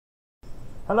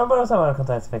Hello brothers and welcome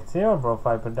to Effect Zero,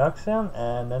 BroFive production,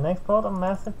 and the next part of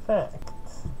Mass Effect.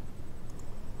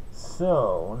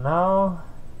 So now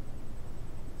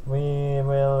we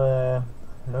will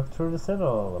look through the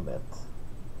citadel a bit,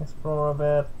 explore a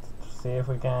bit, to see if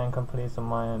we can complete some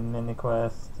mini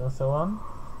quests and so on.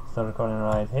 Start recording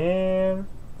right here,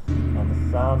 and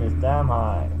the sound is damn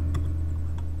high.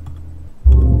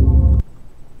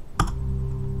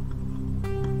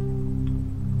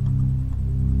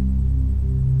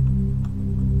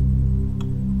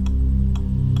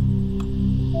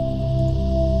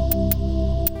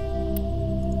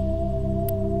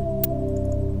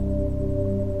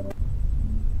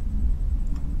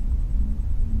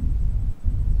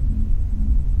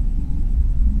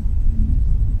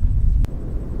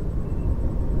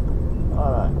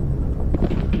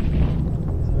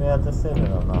 At the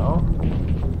citadel now.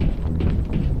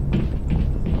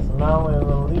 So now we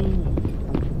will leave.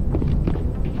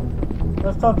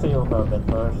 Let's talk to you for a bit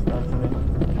first, actually.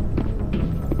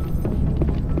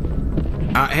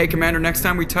 Hey Commander, next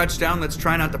time we touch down, let's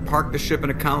try not to park the ship in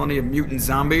a colony of mutant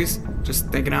zombies. Just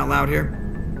thinking out loud here.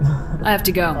 I have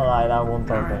to go. Alright, I won't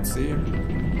talk. Alright, see you.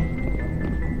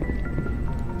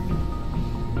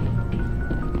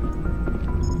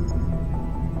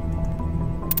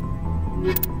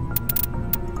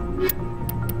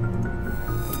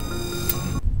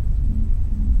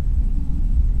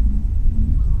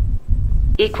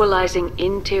 Equalizing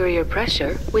interior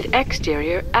pressure with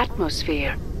exterior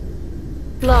atmosphere.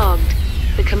 Logged.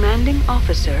 The commanding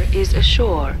officer is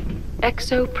ashore.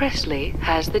 Exo Presley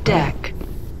has the deck.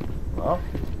 Well,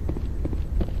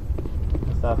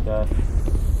 what's up, guys?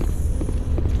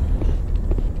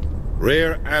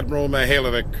 Rear Admiral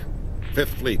Mihailovic, 5th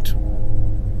Fleet.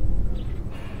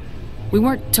 We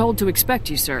weren't told to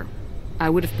expect you, sir. I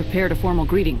would have prepared a formal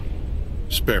greeting.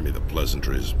 Spare me the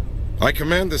pleasantries. I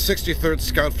command the 63rd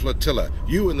Scout Flotilla.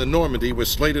 You and the Normandy were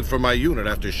slated for my unit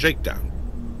after shakedown.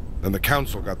 Then the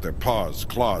Council got their paws,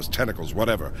 claws, tentacles,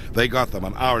 whatever. They got them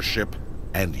on our ship,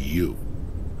 and you.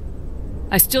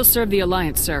 I still serve the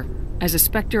Alliance, sir. As a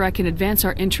Spectre, I can advance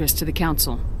our interests to the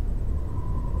Council.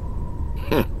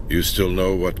 You still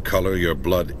know what color your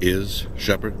blood is,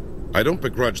 Shepard? I don't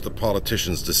begrudge the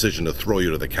politician's decision to throw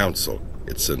you to the Council.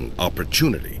 It's an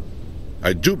opportunity.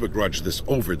 I do begrudge this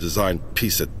over-designed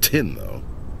piece of tin, though.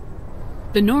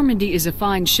 The Normandy is a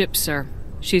fine ship, sir.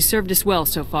 She's served us well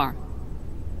so far.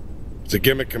 It's a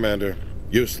gimmick, Commander.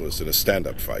 Useless in a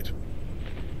stand-up fight.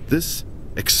 This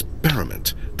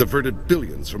experiment diverted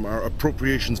billions from our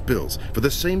appropriations bills. For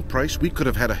the same price, we could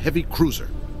have had a heavy cruiser.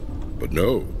 But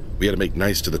no, we had to make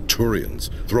nice to the Turians,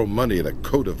 throw money at a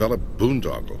co-developed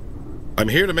boondoggle. I'm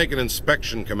here to make an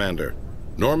inspection, Commander.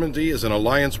 Normandy is an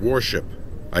Alliance warship.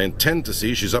 I intend to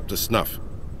see she's up to snuff.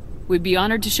 We'd be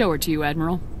honored to show her to you,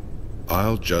 Admiral.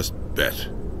 I'll just bet.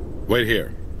 Wait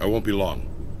here. I won't be long.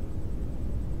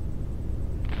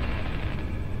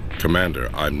 Commander,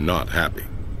 I'm not happy.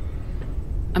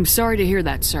 I'm sorry to hear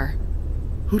that, sir.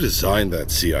 Who designed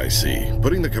that CIC?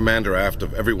 Putting the commander aft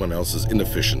of everyone else is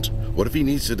inefficient. What if he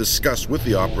needs to discuss with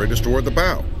the operators toward the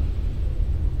bow?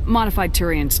 Modified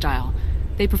Turian style.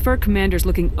 They prefer commanders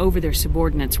looking over their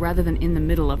subordinates rather than in the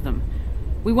middle of them.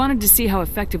 We wanted to see how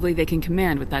effectively they can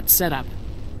command with that setup.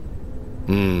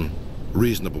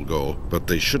 Reasonable goal, but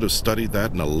they should have studied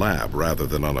that in a lab rather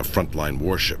than on a frontline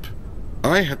warship.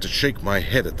 I had to shake my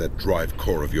head at that drive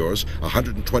core of yours.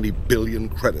 120 billion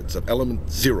credits of element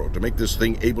 0 to make this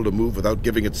thing able to move without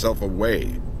giving itself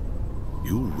away.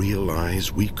 You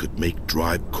realize we could make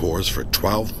drive cores for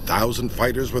 12,000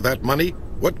 fighters with that money?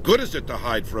 What good is it to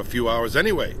hide for a few hours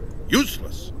anyway?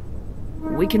 Useless.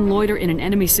 We can loiter in an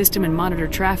enemy system and monitor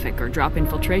traffic, or drop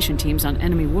infiltration teams on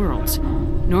enemy worlds.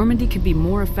 Normandy could be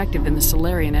more effective than the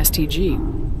Solarian STG.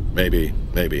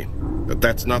 Maybe. But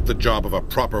that's not the job of a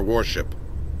proper warship.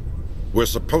 We're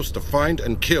supposed to find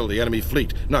and kill the enemy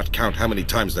fleet, not count how many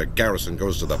times their garrison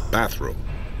goes to the bathroom.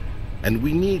 And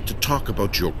we need to talk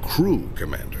about your crew,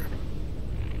 Commander.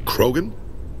 Krogan?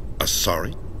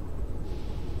 Asari?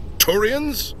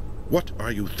 Turians? What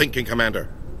are you thinking, Commander?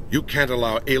 You can't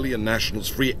allow alien nationals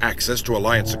free access to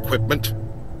Alliance equipment.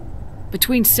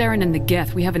 Between Saren and the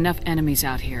Geth, we have enough enemies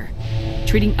out here.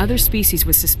 Treating other species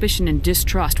with suspicion and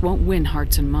distrust won't win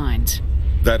hearts and minds.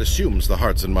 That assumes the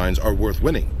hearts and minds are worth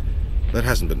winning. That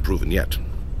hasn't been proven yet.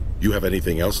 You have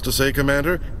anything else to say,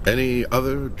 Commander? Any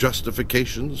other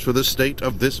justifications for the state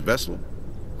of this vessel?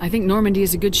 I think Normandy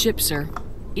is a good ship, sir.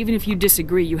 Even if you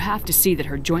disagree, you have to see that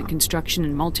her joint construction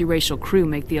and multiracial crew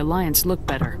make the Alliance look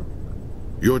better.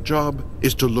 Your job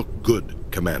is to look good,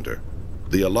 Commander.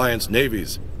 The Alliance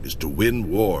navies is to win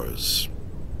wars.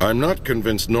 I'm not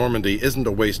convinced Normandy isn't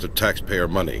a waste of taxpayer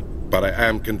money, but I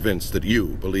am convinced that you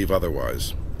believe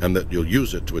otherwise, and that you'll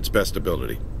use it to its best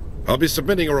ability. I'll be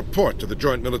submitting a report to the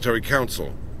Joint Military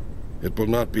Council. It will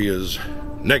not be as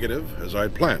negative as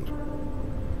I'd planned.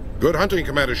 Good hunting,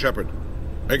 Commander Shepard.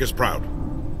 Make us proud.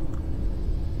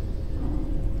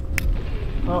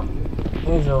 Oh,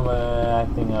 he's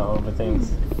overacting over things.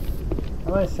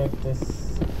 Have I checked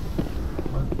this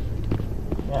one?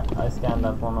 Yeah, I scanned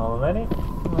that one already.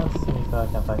 Let's see if I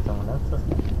can find someone else to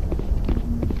scan.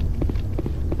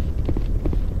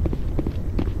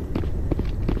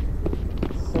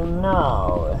 So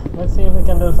now, let's see if we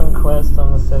can do some quests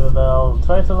on the Citadel.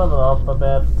 Try to level up a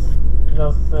bit.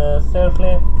 Because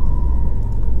seriously,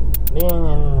 being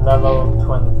in level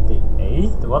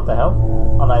 28, what the hell?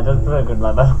 Alright, that's pretty good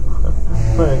level.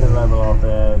 Pretty good level of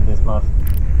this much.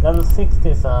 Level 60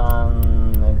 is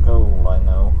a goal, I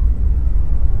know.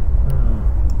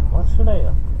 What should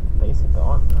I base it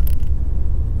on?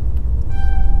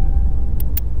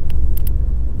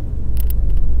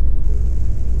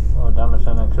 Oh, damage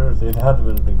and accuracy, that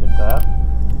will be good to have.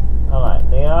 Alright,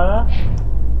 Liara,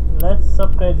 let's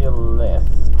upgrade your lift.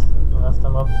 Lift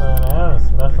them up in the air and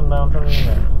smash them down to the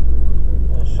air.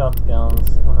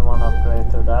 Shotguns, only one upgrade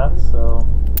to that, so...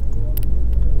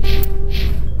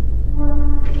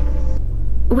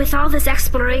 With all this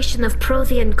exploration of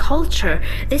Prothean culture,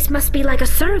 this must be like a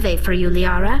survey for you,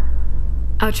 Liara.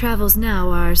 Our travels now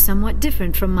are somewhat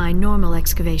different from my normal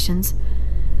excavations.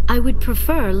 I would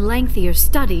prefer lengthier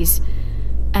studies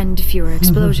and fewer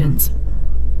explosions.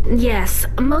 Yes,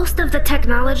 most of the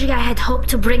technology I had hoped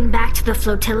to bring back to the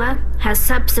flotilla has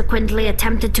subsequently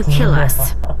attempted to kill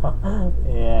us.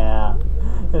 Yeah,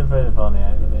 it's pretty funny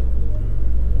actually.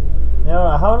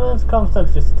 Yeah, how does it come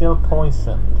that you're still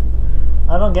poisoned?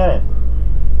 I don't get it.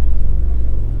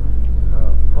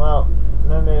 Well,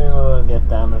 maybe we'll get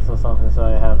damaged or something, so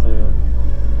I have to...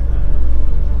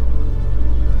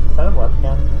 Is that a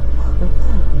webcam?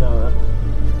 No.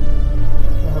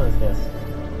 What the hell is this?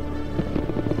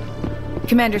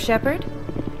 Commander Shepard?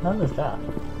 How is that?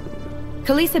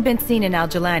 Khaleesa been seen in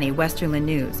Al-Jalani, Westerland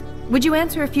News. Would you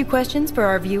answer a few questions for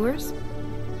our viewers?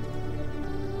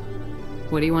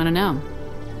 What do you want to know?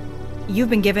 You've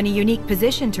been given a unique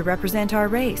position to represent our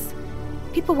race.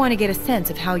 People want to get a sense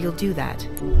of how you'll do that.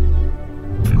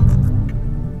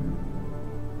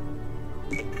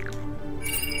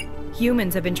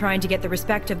 Humans have been trying to get the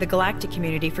respect of the galactic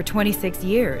community for 26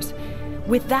 years.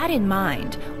 With that in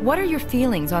mind, what are your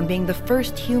feelings on being the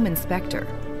first human Spectre?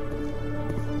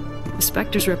 The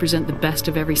Spectres represent the best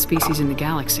of every species in the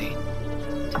galaxy.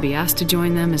 To be asked to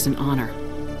join them is an honor.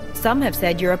 Some have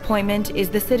said your appointment is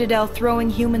the Citadel throwing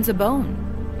humans a bone.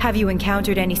 Have you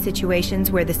encountered any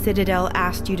situations where the Citadel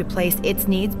asked you to place its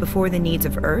needs before the needs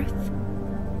of Earth?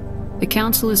 The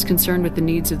Council is concerned with the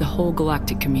needs of the whole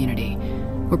galactic community.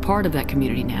 We're part of that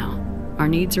community now. Our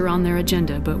needs are on their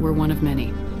agenda, but we're one of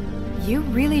many. You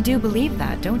really do believe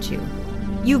that, don't you?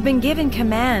 You've been given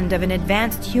command of an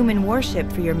advanced human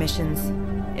warship for your missions.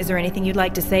 Is there anything you'd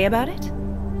like to say about it?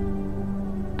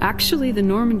 Actually, the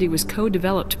Normandy was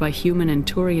co-developed by human and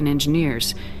Turian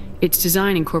engineers. Its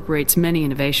design incorporates many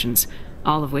innovations,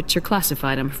 all of which are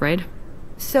classified, I'm afraid.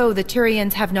 So the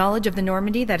Turians have knowledge of the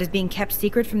Normandy that is being kept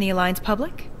secret from the Alliance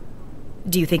public?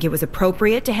 Do you think it was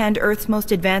appropriate to hand Earth's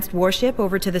most advanced warship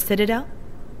over to the Citadel?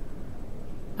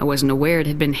 I wasn't aware it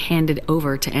had been handed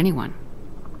over to anyone.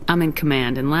 I'm in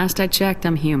command, and last I checked,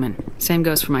 I'm human. Same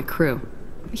goes for my crew.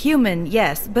 Human,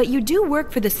 yes, but you do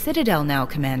work for the Citadel now,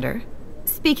 Commander.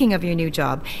 Speaking of your new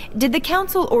job, did the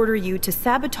Council order you to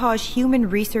sabotage human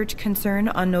research concern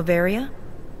on Noveria?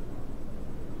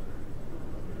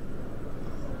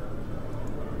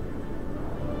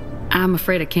 I'm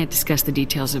afraid I can't discuss the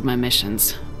details of my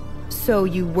missions. So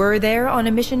you were there on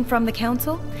a mission from the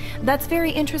Council? That's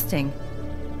very interesting.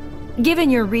 Given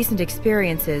your recent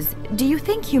experiences, do you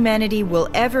think humanity will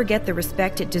ever get the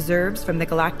respect it deserves from the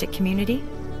galactic community?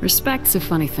 Respect's a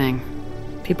funny thing.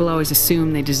 People always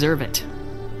assume they deserve it.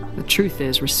 The truth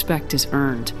is, respect is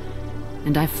earned,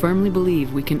 and I firmly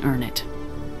believe we can earn it.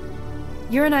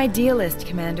 You're an idealist,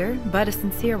 Commander, but a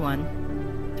sincere one.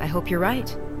 I hope you're right.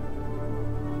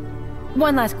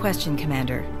 One last question,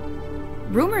 Commander.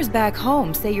 Rumors back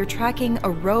home say you're tracking a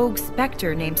rogue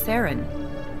Spectre named Saren.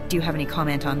 Do you have any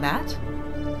comment on that?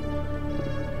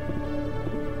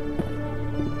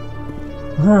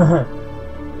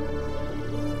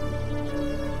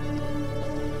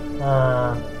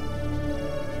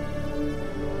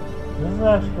 This is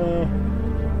actually...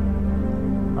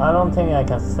 I don't think I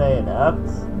can say that.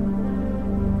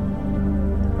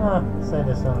 Say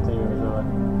this one to you, so...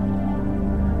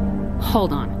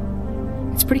 Hold on.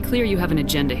 It's pretty clear you have an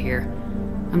agenda here.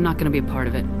 I'm not gonna be a part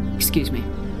of it. Excuse me.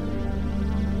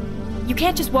 You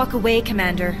can't just walk away,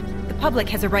 Commander. The public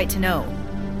has a right to know.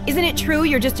 Isn't it true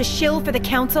you're just a shill for the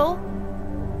Council?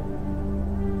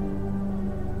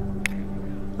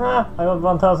 Ah, I got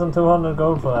 1,200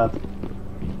 gold for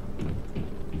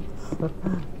that.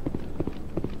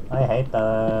 I hate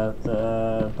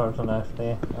that person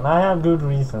actually, and I have good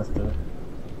reasons to.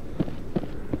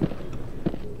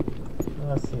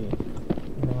 Let's see.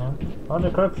 Yeah. Oh,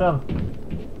 decryption!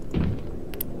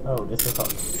 Oh, this is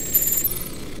hot.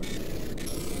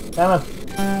 Damn it!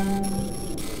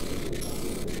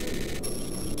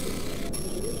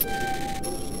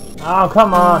 Oh,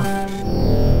 come on!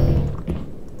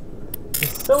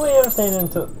 It's so irritating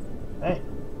to... Hey!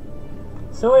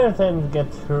 So irritating to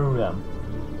get through them.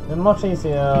 They're much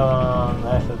easier on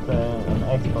actually playing on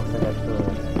Xbox to get through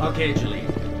it. Okay, Julie.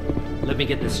 Let me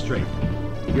get this straight.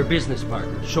 Your business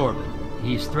partner, Shorman,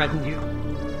 he's threatened you?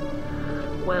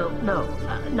 Well, no,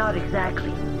 not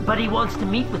exactly. But he wants to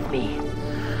meet with me.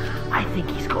 I think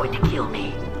he's going to kill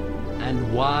me.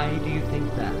 And why do you think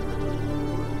that?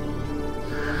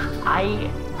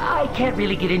 I can't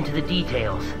really get into the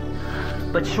details.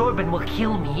 But Shorban will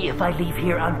kill me if I leave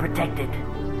here unprotected.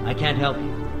 I can't help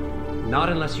you. Not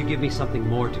unless you give me something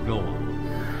more to go on.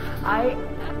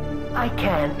 I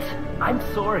can't. I'm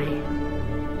sorry.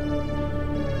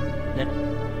 Then...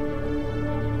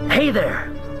 Hey there!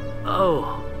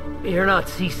 Oh, you're not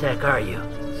C-Sec, are you?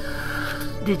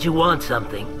 Did you want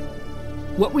something?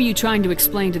 What were you trying to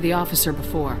explain to the officer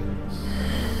before?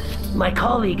 My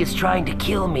colleague is trying to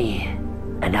kill me,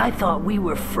 and I thought we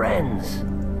were friends.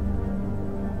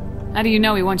 How do you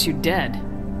know he wants you dead?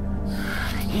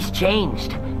 He's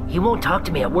changed. He won't talk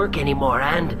to me at work anymore,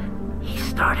 and he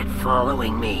started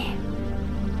following me.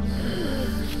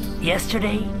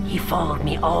 Yesterday, he followed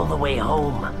me all the way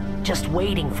home, just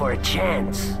waiting for a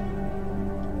chance.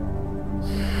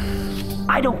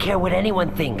 I don't care what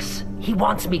anyone thinks. He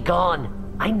wants me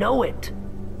gone. I know it.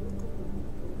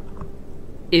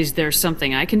 Is there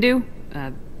something I can do?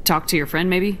 Talk to your friend,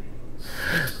 maybe?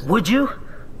 Would you?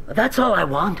 That's all I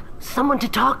want. Someone to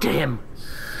talk to him.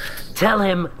 Tell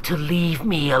him to leave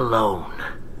me alone.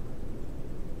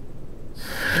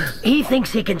 He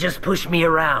thinks he can just push me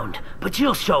around, but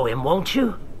you'll show him, won't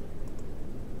you?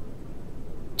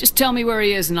 Just tell me where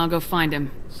he is and I'll go find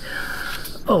him.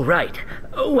 Oh, right.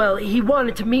 Well, he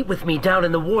wanted to meet with me down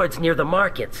in the wards near the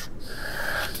markets.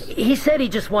 He said he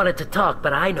just wanted to talk,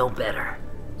 but I know better.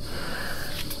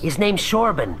 His name's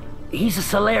Shorban. He's a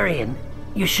Solarian.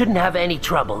 You shouldn't have any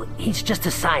trouble. He's just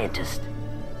a scientist.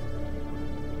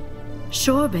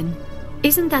 Shorban?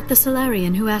 Isn't that the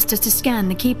Solarian who asked us to scan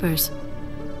the Keepers?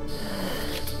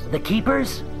 The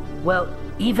Keepers? Well,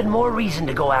 even more reason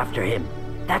to go after him.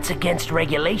 That's against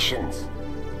regulations.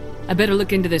 I better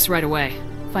look into this right away.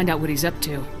 Find out what he's up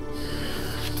to.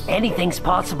 Anything's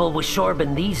possible with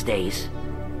Shorban these days.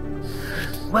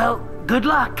 Well, good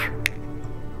luck.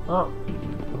 Oh,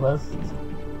 quest.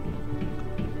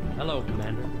 Hello,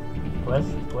 Commander. Quest.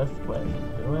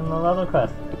 Doing a lot of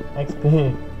quests.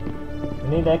 XP. We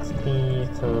need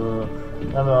XP to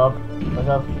level up.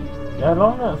 Because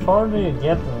the farther you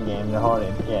get in the game, the harder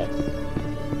it gets.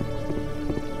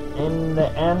 In the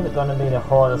end, it's gonna be the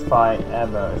hardest fight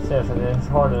ever. Seriously, it's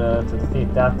harder to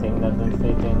defeat that thing than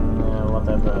defeating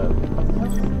whatever. What the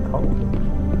hell is it called?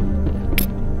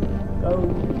 Go.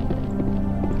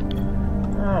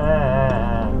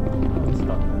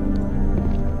 Stop.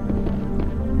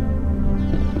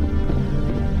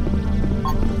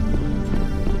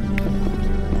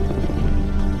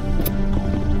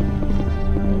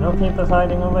 No keepers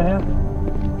hiding over here?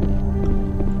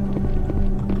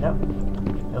 Yep.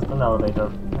 Just an elevator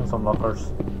and some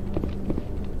lockers.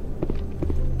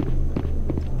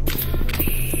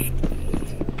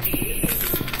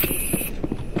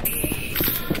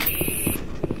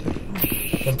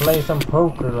 Can play some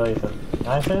poker later.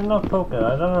 Actually, not poker,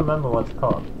 I don't remember what it's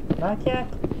called. Blackjack?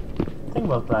 I think it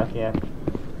was Blackjack.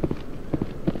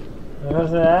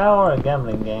 Because there are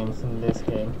gambling games in this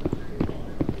game.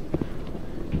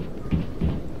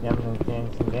 Gambling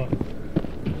games in games.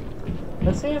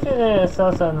 Let's see if it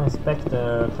sells an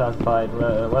inspector classified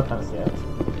weapons yet.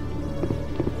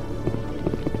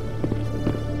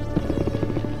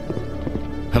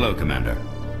 Hello, Commander.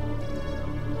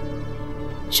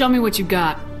 Show me what you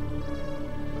got.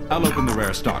 I'll open the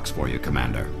rare stocks for you,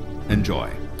 Commander.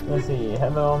 Enjoy. Let's see,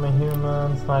 heavy army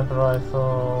human, sniper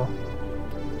rifle,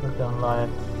 gun light,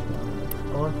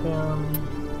 scorpion.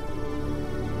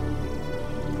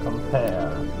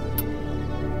 Compare.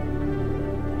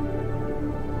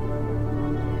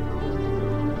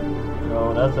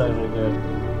 Oh, that's actually good.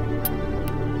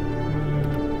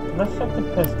 let's check the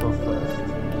pistols first.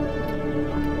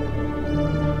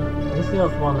 This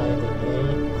heals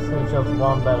 188, so it's just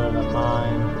one better than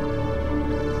mine.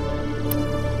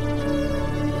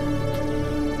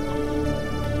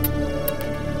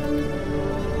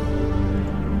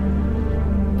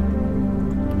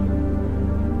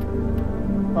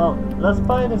 Well, let's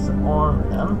buy this arm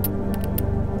then.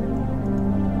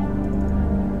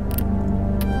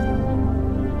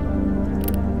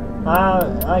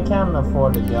 I can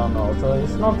afford the gun also.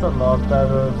 It's not a lot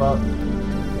better, but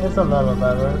it's a little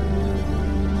better.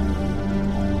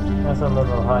 It's a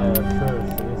little higher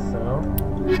accuracy, so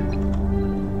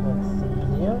let's see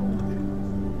here.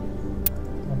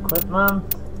 Equipment,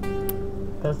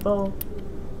 pistol,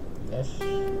 ish,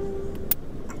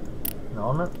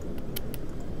 normal.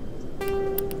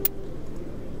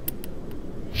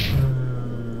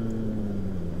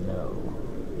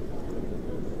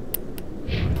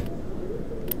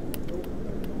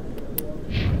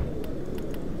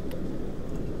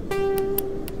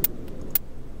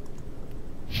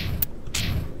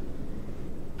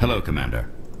 Hello, Commander.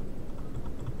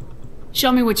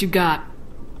 Show me what you got.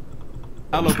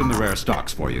 I'll open the rare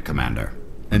stocks for you, Commander.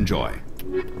 Enjoy.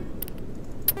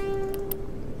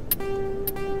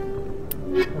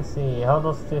 Let's see, how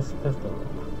does this pistol look?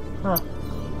 Huh,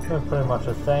 looks pretty much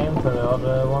the same to the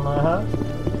other one I have.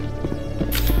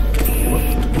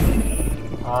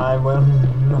 I will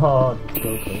not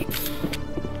go quick.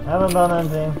 Haven't done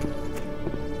anything.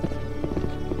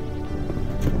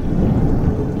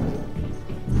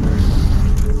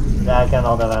 I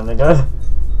cannot have anything good.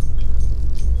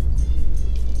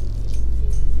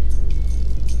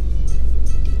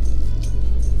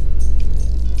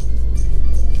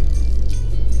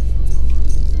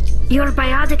 Your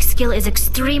biotic skill is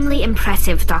extremely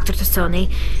impressive, Dr. Tassoni.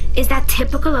 Is that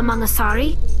typical among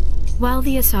Asari? While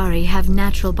the Asari have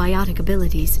natural biotic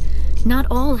abilities, not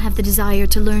all have the desire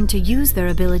to learn to use their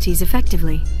abilities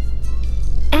effectively.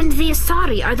 And the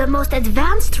Asari are the most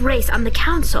advanced race on the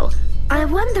Council. I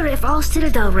wonder if all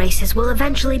Citadel races will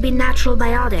eventually be natural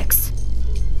biotics.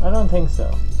 I don't think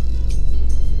so.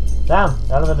 Damn,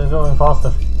 the elevator is going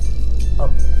faster.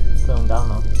 Oh, it's going down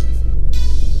now.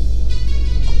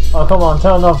 Oh, come on,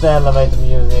 turn off the elevator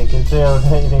music. It's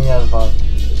irritating as fuck.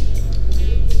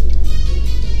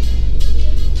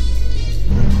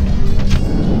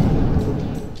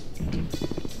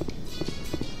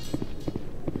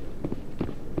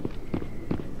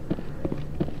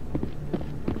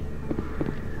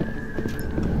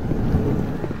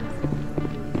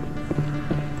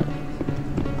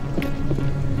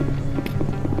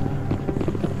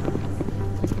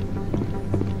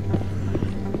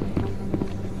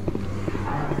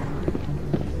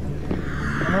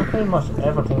 Pretty much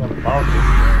everything about this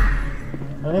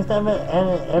game. At least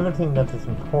everything that is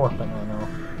important, I know.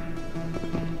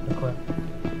 Okay.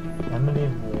 Emily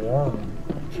Wong.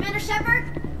 Commander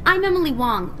Shepard? I'm Emily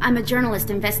Wong. I'm a journalist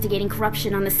investigating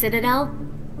corruption on the Citadel.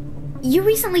 You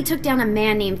recently took down a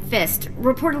man named Fist,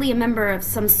 reportedly a member of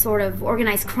some sort of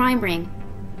organized crime ring.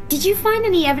 Did you find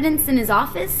any evidence in his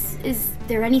office? Is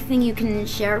there anything you can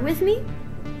share with me?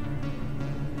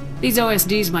 These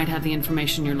OSDs might have the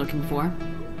information you're looking for.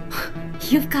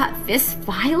 You've got Fist's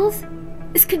files?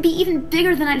 This could be even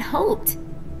bigger than I'd hoped.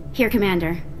 Here,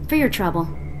 Commander, for your trouble.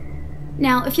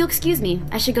 Now, if you'll excuse me,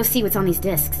 I should go see what's on these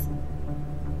discs.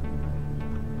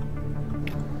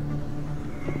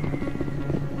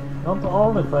 Not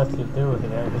all the quests you do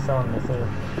here is on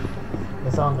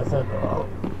the Citadel.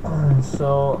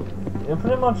 So you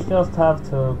pretty much just have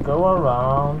to go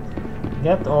around,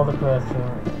 get all the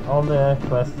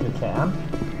quests you can,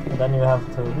 and then you have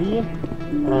to leave.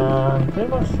 And pretty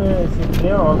much if you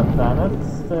clear all the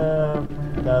planets that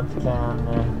can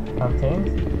have things,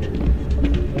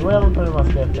 you will pretty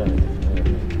much get there.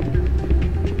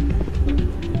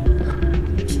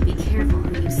 You should be careful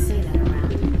how you say that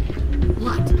around.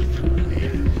 What?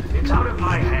 It's out of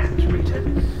my hands, Rita.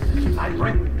 I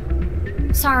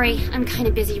bring... Sorry, I'm kind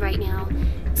of busy right now.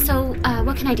 So,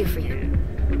 what can I do for you?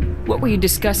 What were you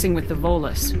discussing with the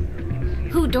Volus?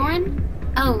 Who, Doran?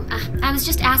 Oh, I was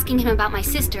just asking him about my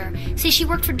sister. See, she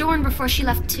worked for Dorn before she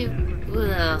left to...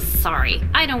 Ugh, sorry.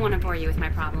 I don't want to bore you with my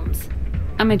problems.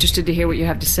 I'm interested to hear what you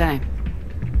have to say.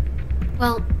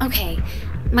 Well, okay.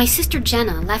 My sister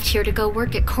Jenna left here to go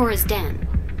work at Cora's Den.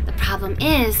 The problem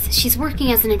is, she's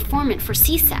working as an informant for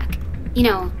CSEC. You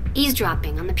know,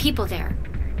 eavesdropping on the people there.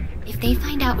 If they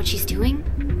find out what she's doing,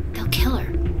 they'll kill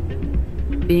her.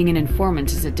 Being an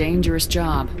informant is a dangerous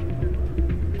job.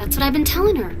 That's what I've been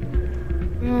telling her.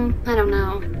 I don't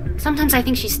know. Sometimes I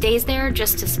think she stays there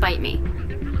just to spite me.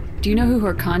 Do you know who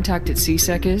her contact at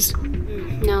CSEC is?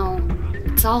 No.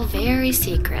 It's all very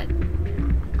secret.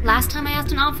 Last time I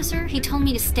asked an officer, he told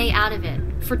me to stay out of it,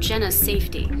 for Jenna's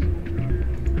safety.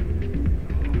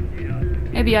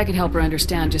 Maybe I could help her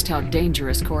understand just how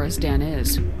dangerous Chorus Den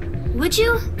is. Would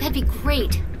you? That'd be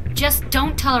great. Just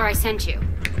don't tell her I sent you.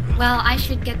 Well, I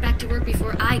should get back to work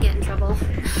before I get in trouble.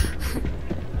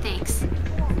 Thanks.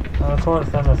 Chorus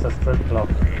Den is a strip club.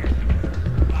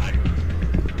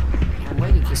 I'm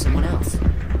waiting for someone else.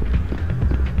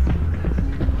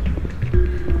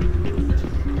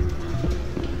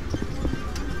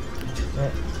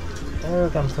 Here we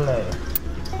can play.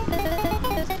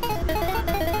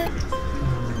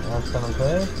 That's gonna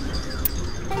play.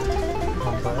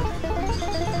 One play.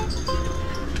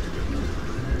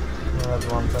 That's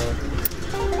one play.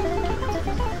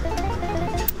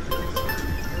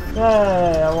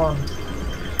 Yay, I won.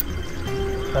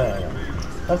 There.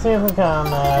 Let's see if we can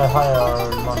hire our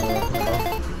money.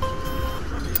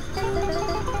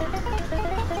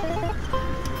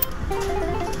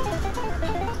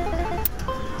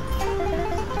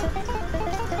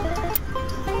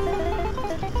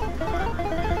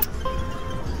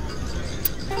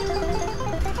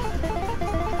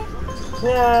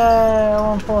 Yeah, I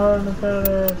want 400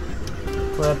 credits.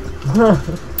 Quit.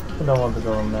 I don't want to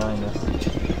go on minus.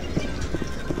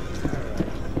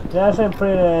 It's actually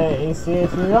pretty easy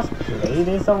if you just play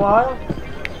this a while.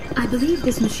 I believe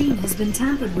this machine has been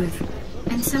tampered with,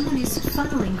 and someone is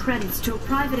funneling credits to a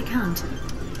private account.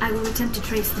 I will attempt to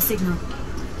trace the signal.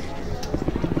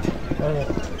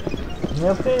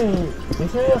 If you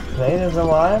just play this a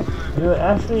while, you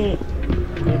actually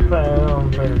be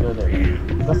pretty good at it.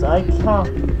 Because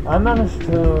I managed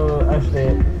to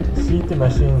actually cheat the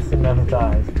machines many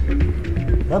times.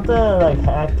 Not like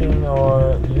hacking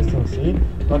or using cheat,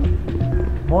 but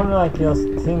more like just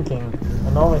thinking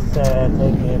and always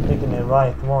picking the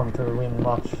right one to win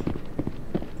much.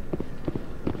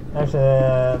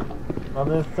 Actually,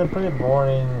 well, it's pretty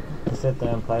boring to sit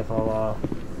there and play for a while.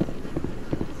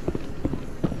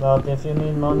 But if you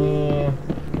need money,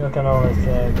 you can always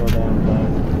go there and play.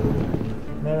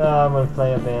 Maybe I will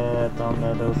play a bit on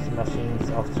those machines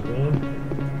off screen,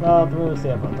 but we'll see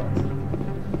about that.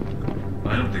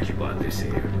 I don't think you bought this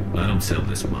here. I don't sell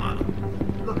this model.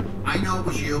 Look, I know it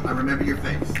was you. I remember your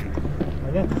face.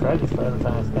 I get credits for every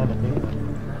time I scan a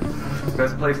people.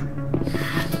 Best place.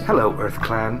 Hello, Earth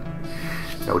Clan.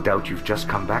 No doubt you've just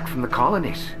come back from the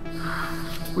colonies.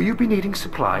 Will you be needing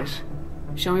supplies?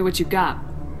 Show me what you got.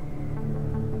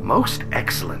 Most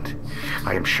excellent.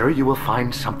 I am sure you will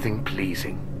find something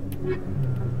pleasing.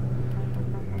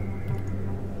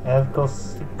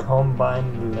 Elkos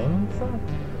combined lenser?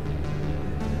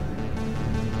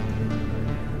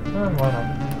 Why not?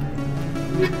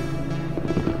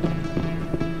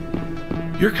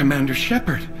 You're Commander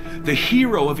Shepard, the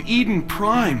hero of Eden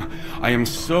Prime. I am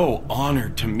so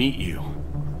honored to meet you.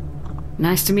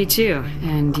 Nice to meet you.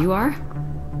 And you are?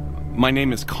 My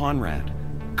name is Conrad.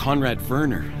 Conrad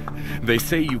Werner. They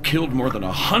say you killed more than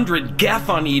 100 Geth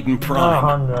on Eden Prime.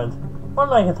 100. More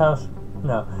like 1,000.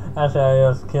 No, actually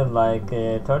I just killed like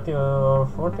 30 or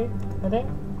 40, I think.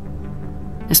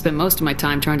 I spent most of my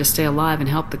time trying to stay alive and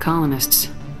help the colonists.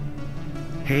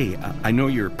 Hey, I know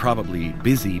you're probably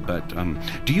busy, but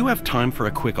do you have time for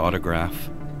a quick autograph?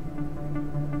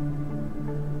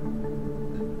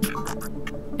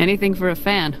 Anything for a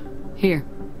fan. Here.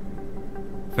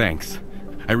 Thanks.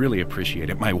 I really appreciate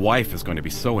it. My wife is going to be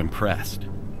so impressed.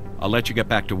 I'll let you get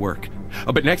back to work.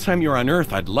 Oh, but next time you're on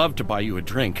Earth, I'd love to buy you a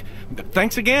drink.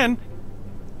 Thanks again!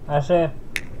 Actually,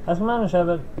 as Commander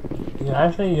Shepard, you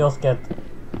actually just get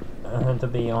to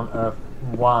be on Earth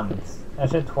once.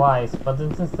 Actually twice, but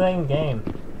it's the same game.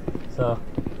 So,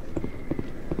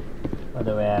 what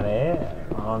do we have here?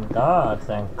 On guards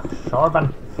and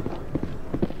Shorban.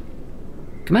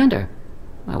 Commander,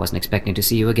 I wasn't expecting to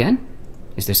see you again.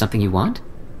 Is there something you want?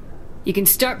 You can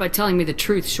start by telling me the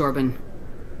truth, Shorban.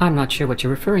 I'm not sure what you're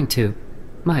referring to.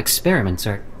 My experiments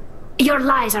are... Your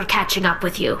lies are catching up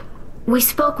with you. We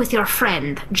spoke with your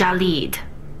friend, Jalid.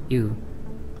 You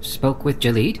spoke with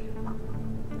Jalid?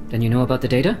 Then you know about the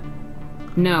data?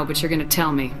 No, but you're gonna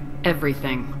tell me.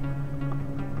 Everything.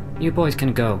 You boys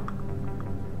can go.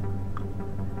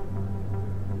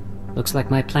 Looks like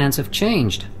my plans have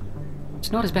changed.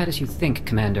 It's not as bad as you think,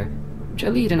 Commander.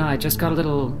 Jalid and I just got a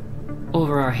little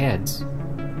over our heads.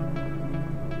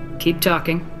 Keep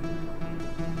talking.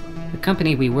 The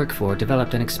company we work for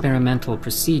developed an experimental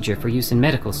procedure for use in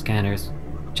medical scanners.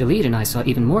 Jalid and I saw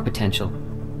even more potential,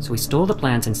 so we stole the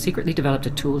plans and secretly developed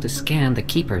a tool to scan the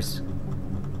Keepers.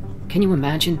 Can you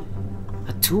imagine?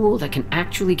 A tool that can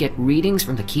actually get readings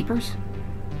from the Keepers?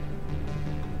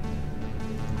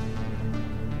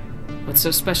 What's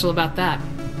so special about that?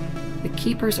 The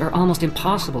Keepers are almost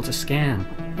impossible to scan,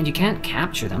 and you can't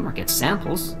capture them or get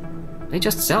samples. They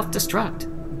just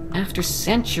self-destruct. After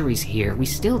centuries here, we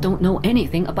still don't know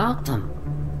anything about them.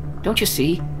 Don't you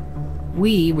see?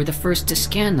 We were the first to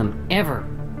scan them, ever.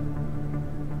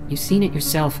 You've seen it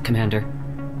yourself, Commander.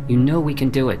 You know we can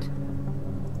do it.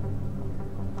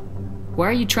 Why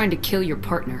are you trying to kill your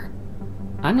partner?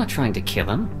 I'm not trying to kill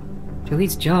him.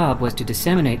 Jaleed's job was to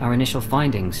disseminate our initial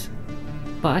findings.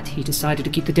 But he decided to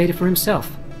keep the data for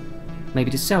himself. Maybe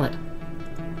to sell it.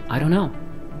 I don't know.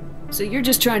 So you're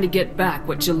just trying to get back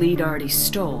what Jaleed already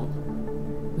stole?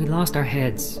 We lost our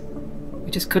heads. We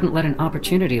just couldn't let an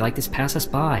opportunity like this pass us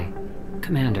by.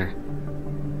 Commander,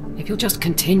 if you'll just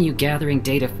continue gathering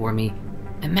data for me,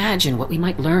 imagine what we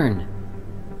might learn.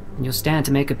 And you'll stand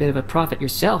to make a bit of a profit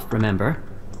yourself, remember?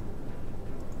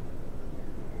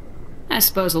 I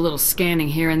suppose a little scanning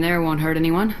here and there won't hurt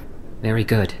anyone. Very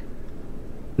good.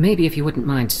 Maybe if you wouldn't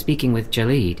mind speaking with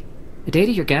Jaleed. The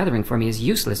data you're gathering for me is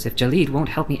useless if Jaleed won't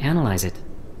help me analyze it.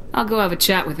 I'll go have a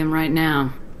chat with him right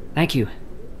now. Thank you.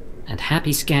 And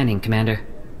happy scanning, Commander.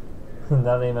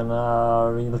 Not even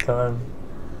a real term.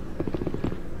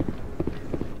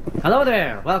 Hello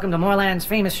there. Welcome to Moorland's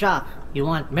famous shop. You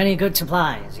want many good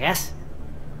supplies, yes?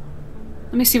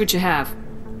 Let me see what you have.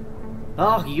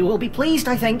 Oh, you will be pleased,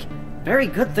 I think. Very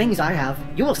good things I have.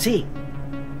 You will see.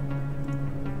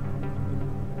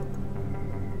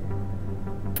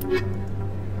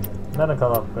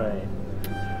 Medical upgrade.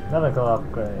 Medical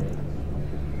upgrade.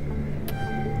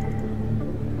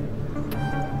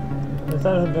 It's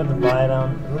actually good to buy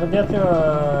them. Will it get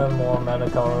you more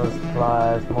medical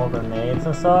supplies, more grenades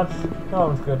and such?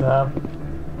 Oh, it's good to have.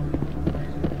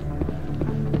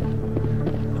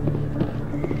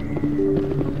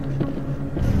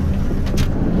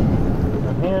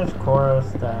 And here's chorus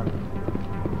then.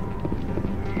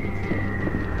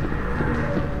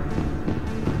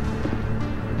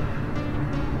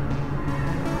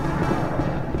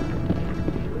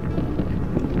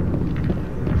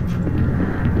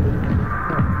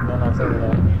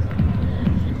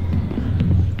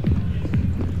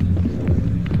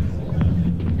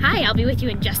 Hi, I'll be with you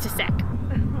in just a sec.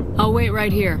 I'll wait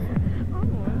right here.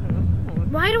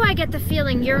 Why do I get the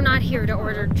feeling you're not here to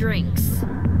order drinks?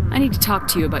 I need to talk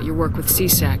to you about your work with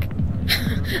CSAC.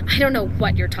 I don't know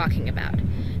what you're talking about.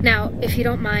 Now, if you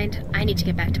don't mind, I need to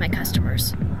get back to my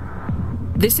customers.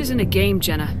 This isn't a game,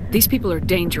 Jenna. These people are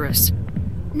dangerous.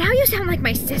 Now you sound like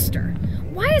my sister.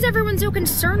 Why is everyone so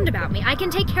concerned about me? I can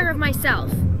take care of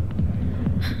myself.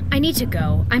 I need to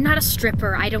go. I'm not a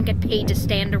stripper. I don't get paid to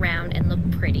stand around and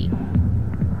look pretty.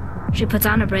 She puts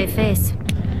on a brave face.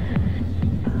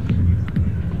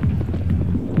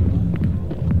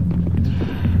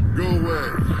 Go away.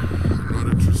 I'm not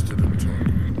interested in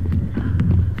talking.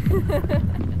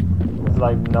 There's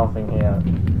like nothing here.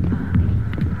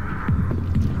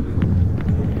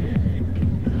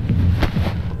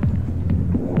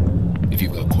 If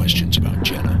you've got questions about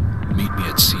Jenna, meet me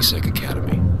at CSEC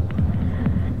Academy.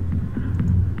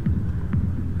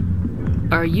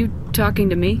 Are you talking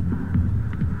to me?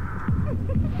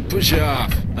 Push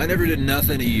off. I never did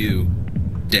nothing to you.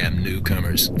 Damn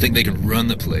newcomers. Think they can run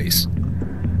the place.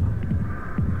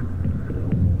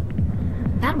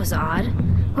 That was odd.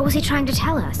 What was he trying to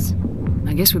tell us?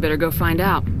 I guess we better go find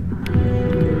out.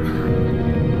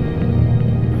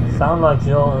 Sound like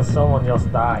someone just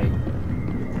died.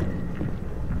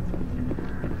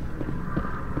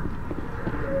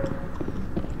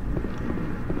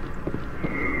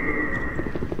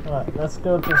 Alright, let's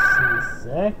go to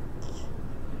CSEC.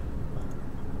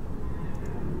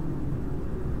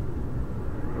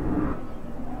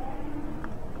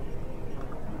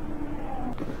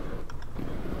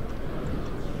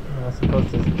 I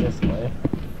suppose it's this way.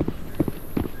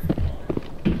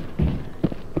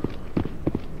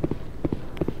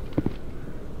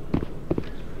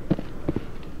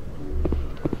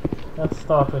 Let's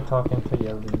start with talking to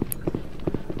Jaleed.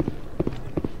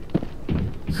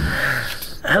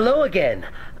 Hello again.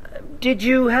 Did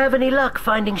you have any luck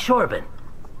finding Shorban?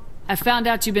 I found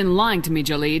out you've been lying to me,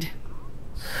 Jaleed.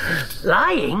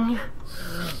 Lying?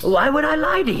 Why would I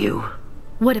lie to you?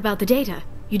 What about the data?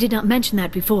 You did not mention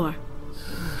that before.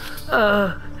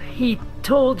 He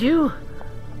told you?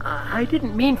 I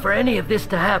didn't mean for any of this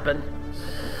to happen.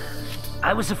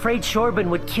 I was afraid Shorban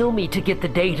would kill me to get the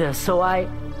data, so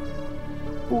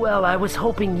well, I was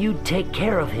hoping you'd take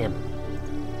care of him.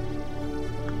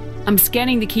 I'm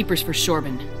scanning the Keepers for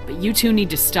Shorban, but you two need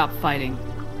to stop fighting.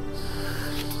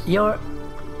 You're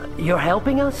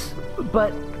helping us?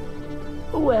 But,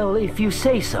 well, if you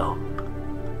say so.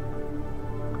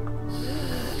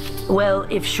 Well,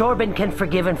 if Shorban can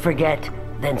forgive and forget,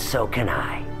 then so can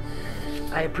I.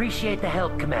 I appreciate the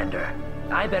help, Commander.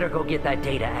 I better go get that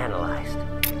data analyzed.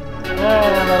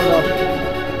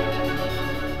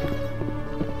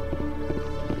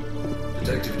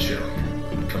 Detective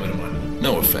Chilling, come into my...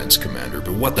 No offense, Commander,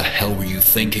 but what the hell were you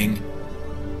thinking?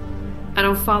 I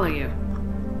don't follow you.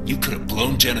 You could have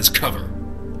blown Jenna's cover.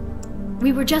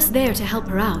 We were just there to help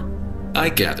her out. I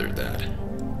gathered that.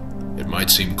 It might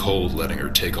seem cold letting her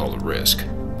take all the risk,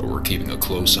 but we're keeping a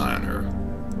close eye on her.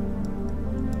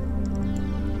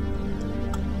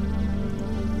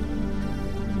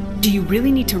 Do you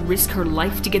really need to risk her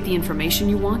life to get the information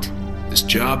you want? This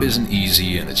job isn't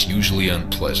easy and it's usually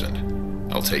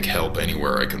unpleasant. I'll take help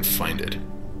anywhere I can find it.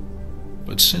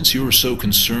 But since you're so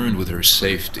concerned with her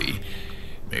safety,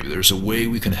 maybe there's a way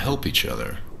we can help each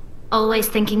other. Always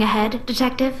thinking ahead,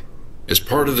 Detective? It's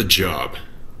part of the job.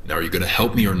 Now are you gonna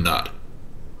help me or not?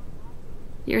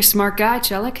 You're a smart guy,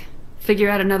 Chelik. Figure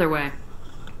out another way.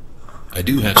 I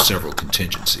do have several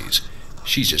contingencies.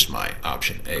 She's just my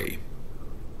option A.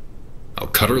 I'll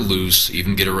cut her loose,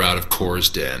 even get her out of Cora's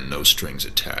den, no strings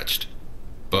attached.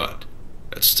 But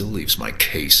that still leaves my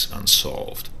case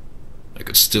unsolved. I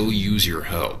could still use your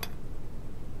help.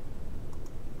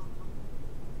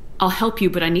 I'll help you,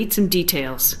 but I need some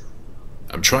details.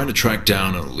 I'm trying to track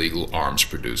down an illegal arms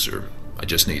producer. I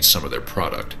just need some of their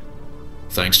product.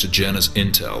 Thanks to Jenna's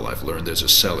intel, I've learned there's a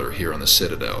seller here on the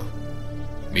Citadel.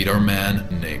 Meet our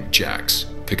man named Jax,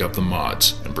 pick up the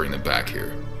mods, and bring them back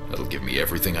here. That'll give me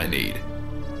everything I need.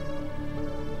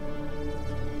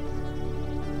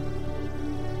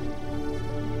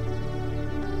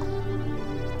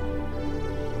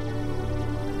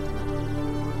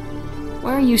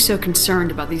 Why are you so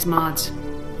concerned about these mods?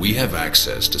 We have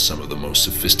access to some of the most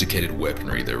sophisticated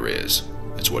weaponry there is.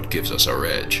 It's what gives us our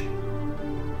edge.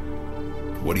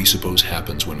 What do you suppose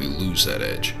happens when we lose that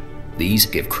edge? These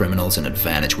give criminals an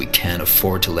advantage we can't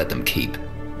afford to let them keep.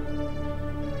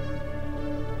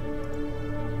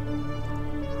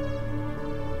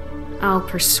 I'll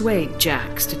persuade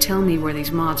Jax to tell me where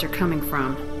these mods are coming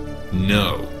from.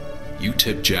 No. You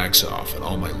tip Jax off and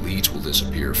all my leads will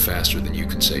disappear faster than you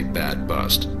can say bad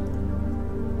bust.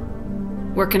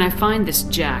 Where can I find this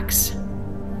Jax?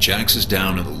 Jax is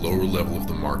down in the lower level of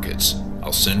the markets.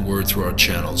 I'll send word through our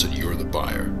channels that you're the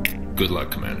buyer. Good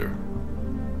luck, Commander.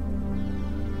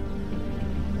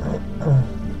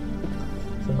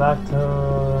 So back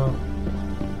to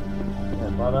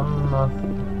the bottom of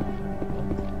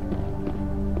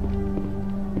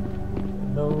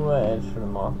lower edge of the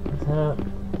market.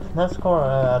 That's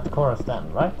at Cora's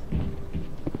den, right?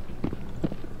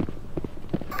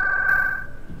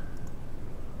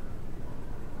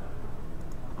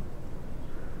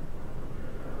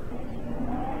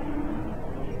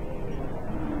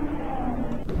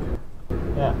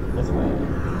 Yeah, this way.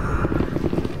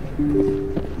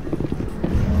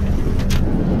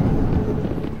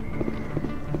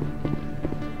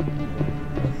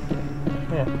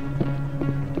 Yeah.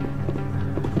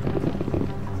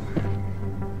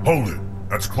 Hold it.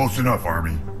 That's close enough,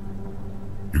 Army.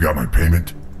 You got my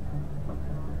payment?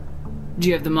 Do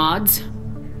you have the mods?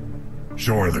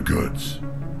 Show her the goods.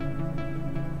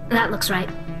 That looks right.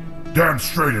 Damn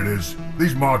straight it is.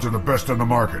 These mods are the best on the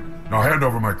market. Now hand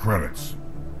over my credits.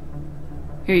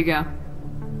 Here you go.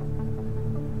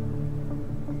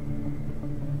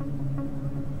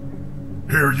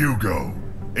 Here you go.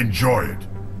 Enjoy it.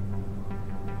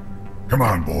 Come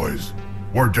on, boys.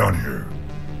 We're done here.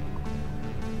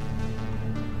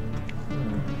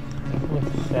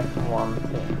 Let's check one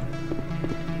thing.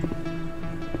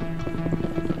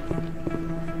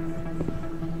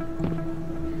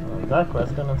 Well, that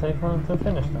quest's gonna take long to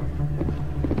finish then.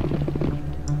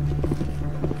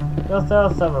 Because there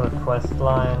are several quest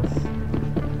lines.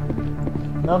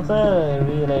 Not a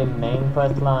really main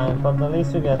quest line, but at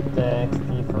least you get the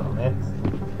XP from it.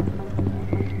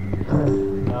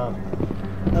 Well,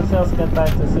 let's just get back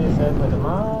to Seaside with the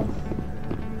mods.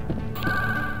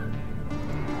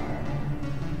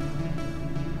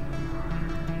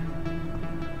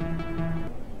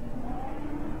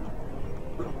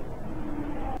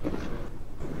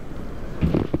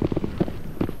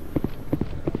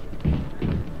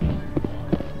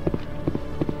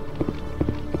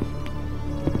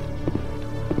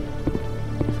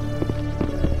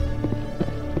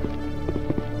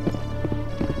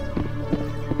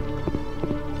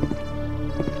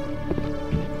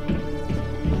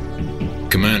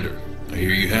 Commander, I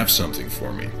hear you have something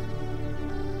for me.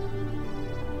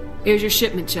 Here's your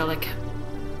shipment, Chelik.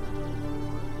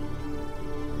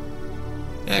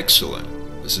 Excellent.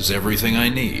 This is everything I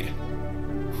need.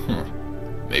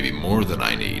 Maybe more than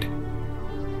I need.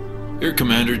 Here,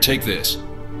 Commander, take this.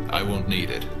 I won't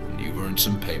need it, and you've earned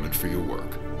some payment for your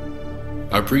work.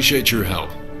 I appreciate your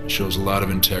help. It shows a lot of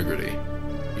integrity.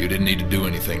 You didn't need to do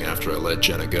anything after I let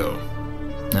Jenna go.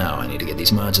 Now I need to get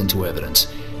these mods into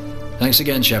evidence. Thanks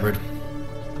again, Shepard.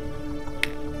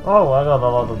 Oh, I got a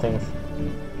lot of things.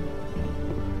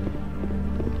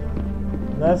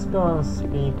 Let's go and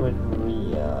speak with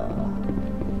Rhea.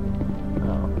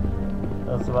 No.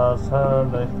 That's about her,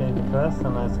 the escape quest,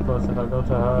 and I suppose if I go to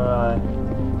her,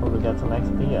 I probably get some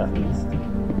XP at least.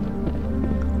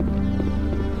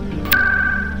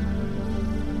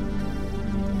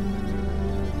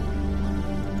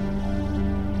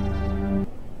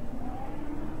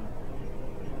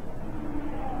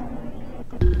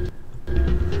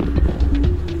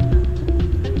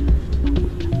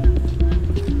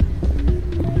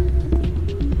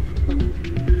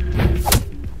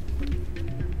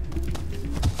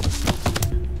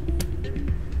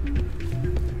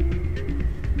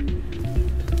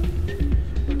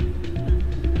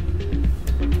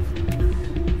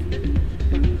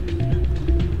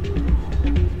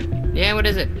 Yeah, what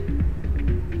is it?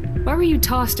 Why were you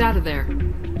tossed out of there?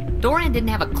 Doran didn't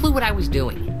have a clue what I was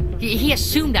doing. He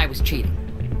assumed I was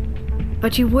cheating.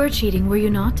 But you were cheating, were you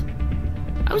not?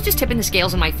 I was just tipping the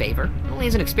scales in my favor, only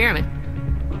as an experiment.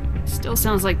 Still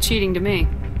sounds like cheating to me.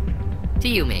 To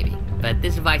you, maybe. But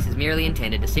this device is merely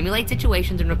intended to simulate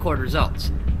situations and record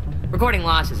results. Recording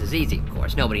losses is easy, of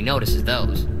course. Nobody notices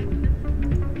those.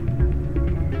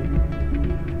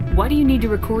 Why do you need to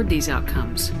record these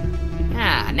outcomes?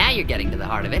 Ah, now you're getting to the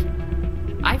heart of it.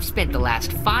 I've spent the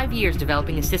last 5 years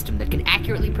developing a system that can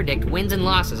accurately predict wins and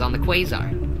losses on the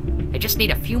Quasar. I just need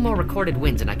a few more recorded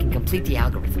wins and I can complete the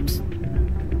algorithms.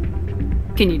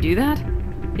 Can you do that?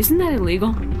 Isn't that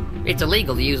illegal? It's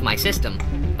illegal to use my system,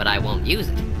 but I won't use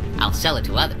it. I'll sell it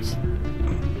to others.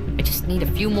 I just need a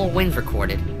few more wins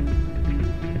recorded.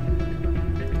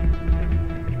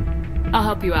 I'll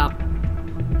help you out.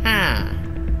 Huh.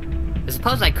 I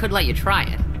suppose I could let you try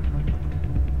it.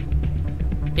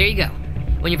 Here you go.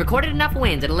 When you've recorded enough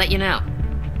wins, it'll let you know.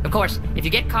 Of course, if you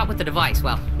get caught with the device,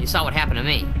 well, you saw what happened to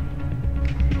me.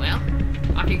 Well,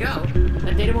 off you go.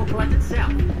 That data won't collect itself.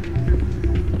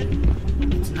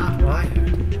 It's not wired.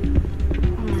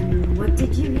 And what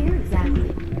did you hear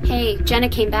exactly? Hey, Jenna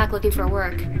came back looking for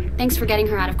work. Thanks for getting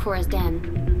her out of Cora's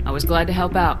den. I was glad to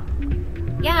help out.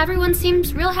 Yeah, everyone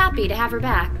seems real happy to have her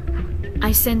back.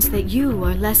 I sense that you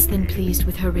are less than pleased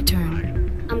with her return.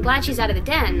 I'm glad she's out of the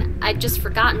den. I'd just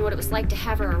forgotten what it was like to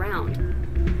have her around.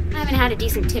 I haven't had a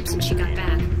decent tip since she got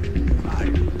back.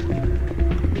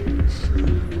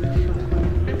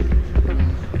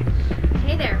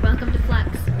 Hey there, welcome to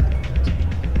Flux.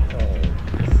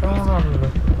 Someone I'm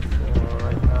looking for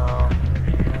right now.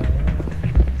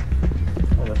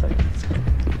 Wait a second.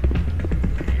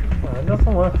 Oh, it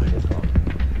doesn't work for this one.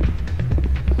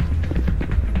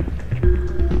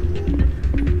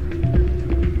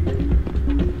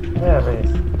 There it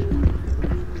is.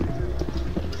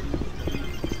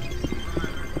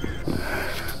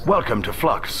 Welcome to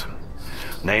Flux.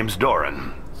 Name's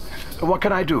Doran. What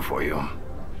can I do for you?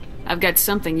 I've got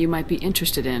something you might be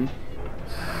interested in.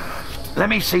 Let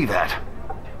me see that.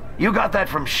 You got that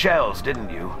from Shells,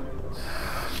 didn't you?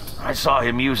 I saw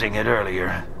him using it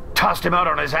earlier. Tossed him out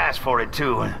on his ass for it,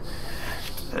 too.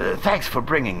 Thanks for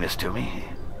bringing this to me.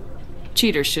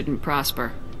 Cheaters shouldn't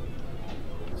prosper.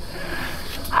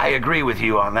 I agree with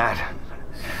you on that.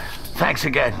 Thanks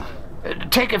again.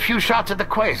 Take a few shots at the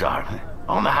Quasar.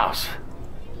 On the house.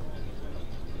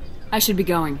 I should be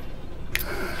going.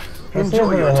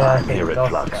 Enjoy your time here at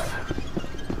Flux.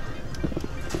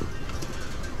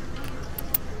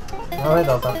 No, it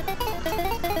doesn't.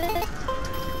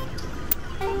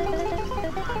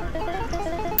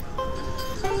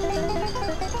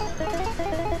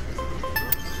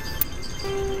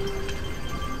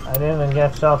 I didn't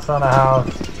get shots on the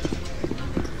house.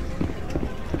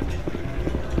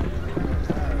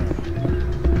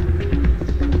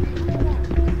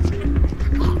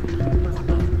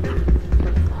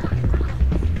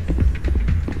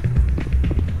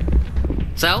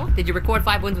 So, did you record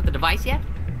 5 wins with the device yet?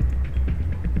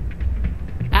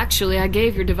 Actually, I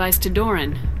gave your device to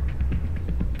Doran.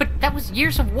 But that was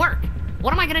years of work.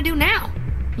 What am I gonna do now?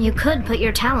 You could put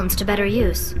your talents to better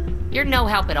use. You're no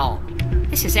help at all.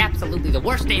 This is absolutely the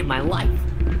worst day of my life.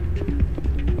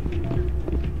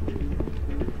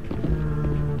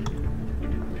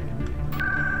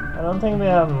 I don't think we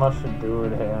have much to do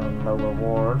with here in Lower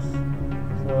Wars.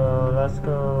 So let's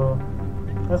go.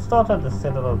 Let's start at the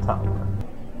Citadel Tower.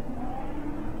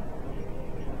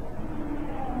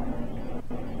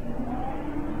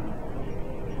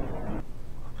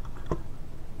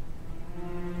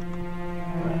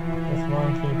 There's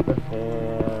one keeper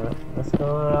there. Let's go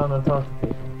around and talk to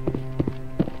people.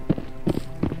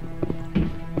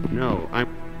 No,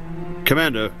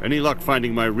 Commander, any luck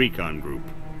finding my recon group?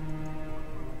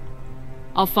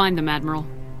 I'll find them, Admiral.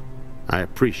 I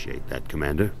appreciate that,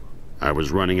 Commander. I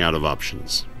was running out of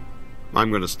options.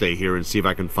 I'm gonna stay here and see if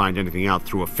I can find anything out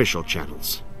through official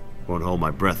channels. Won't hold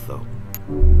my breath, though.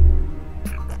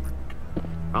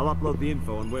 I'll upload the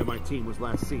info on where my team was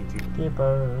last seen to you.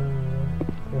 Keeper,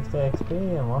 50 XP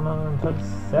and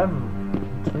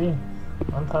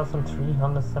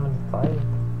 1,375.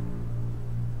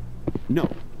 No,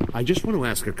 I just want to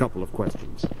ask a couple of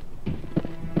questions.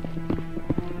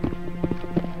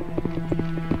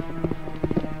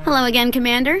 Hello again,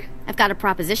 Commander. I've got a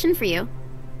proposition for you.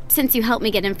 Since you helped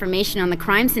me get information on the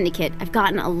crime syndicate, I've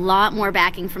gotten a lot more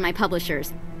backing from my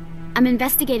publishers. I'm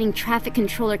investigating traffic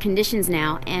controller conditions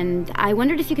now, and I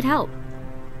wondered if you could help.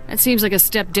 That seems like a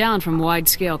step down from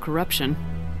wide-scale corruption.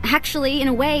 Actually, in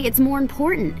a way, it's more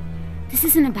important. This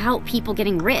isn't about people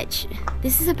getting rich.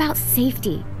 This is about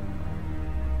safety.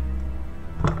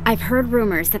 I've heard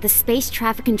rumors that the space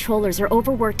traffic controllers are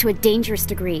overworked to a dangerous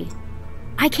degree.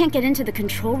 I can't get into the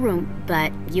control room,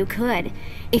 but you could.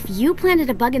 If you planted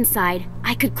a bug inside,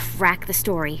 I could crack the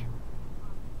story.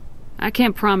 I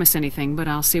can't promise anything, but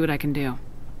I'll see what I can do.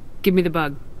 Give me the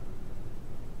bug.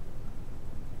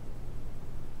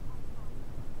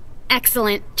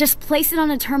 Excellent. Just place it on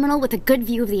a terminal with a good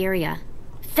view of the area.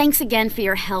 Thanks again for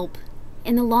your help.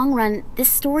 In the long run, this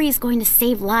story is going to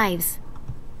save lives.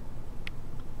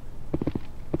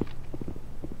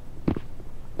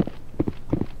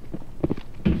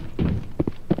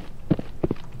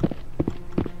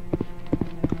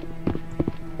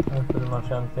 I'm pretty much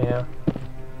empty here.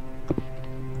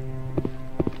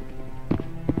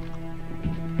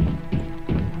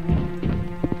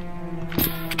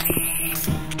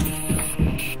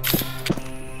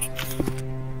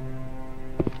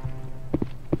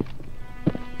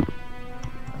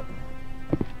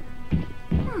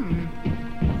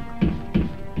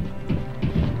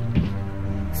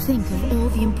 Think of all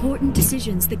the important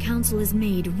decisions the Council has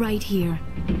made right here.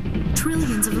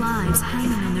 Trillions of lives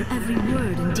hanging on their every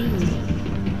word and deed.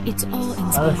 It's all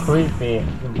inspiring. That's creepy.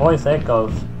 The voice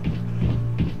echoes.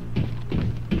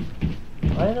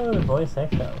 Why do the voice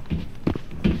echo?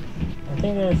 I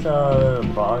think it's a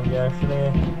bug actually.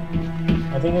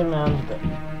 I think it meant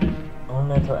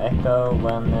only to echo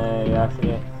when you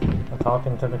actually are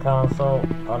talking to the Council,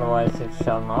 otherwise it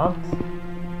shall not.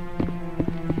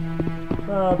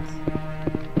 But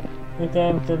the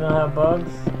game didn't have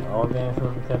bugs, all games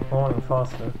will be kept morning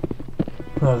faster.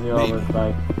 Because you always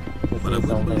like to see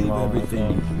something wrong with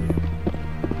games.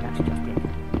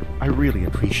 I really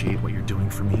appreciate what you're doing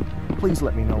for me. Please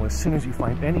let me know as soon as you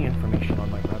find any information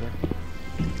on my brother.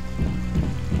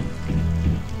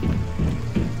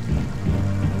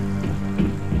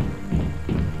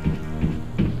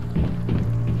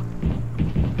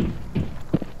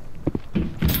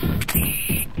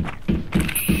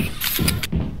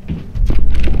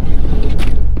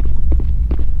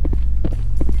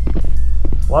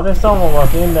 What if someone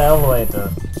was in the elevator?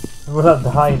 He would have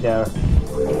died there.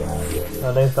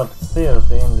 Or they got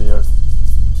seriously injured.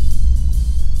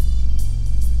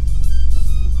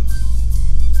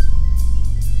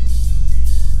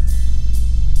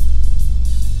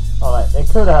 Alright, they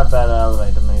could have better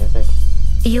elevator music.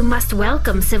 You must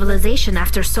welcome civilization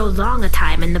after so long a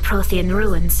time in the Prothean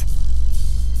ruins.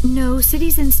 No,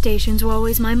 cities and stations were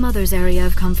always my mother's area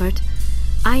of comfort.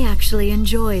 I actually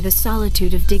enjoy the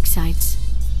solitude of dig sites.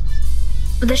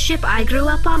 The ship I grew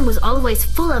up on was always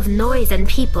full of noise and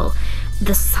people.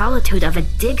 The solitude of a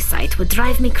dig site would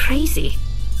drive me crazy.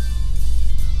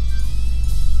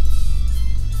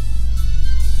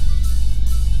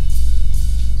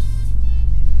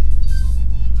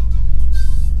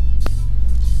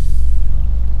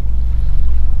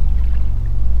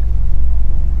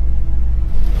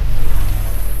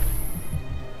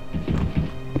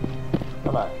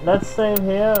 Alright, let's save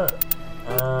here.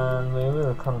 And we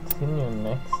will continue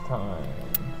next time.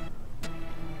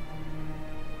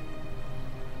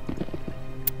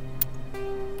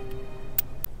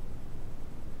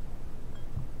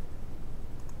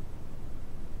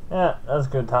 Yeah, that's a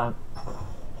good time.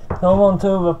 Don't want to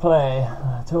overplay.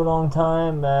 Too long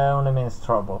time only means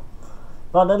trouble.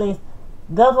 But at least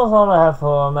that was all I have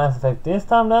for Mass Effect this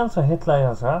time then, so hit like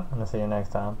and subscribe, and I'll see you next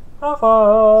time.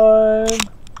 Bye.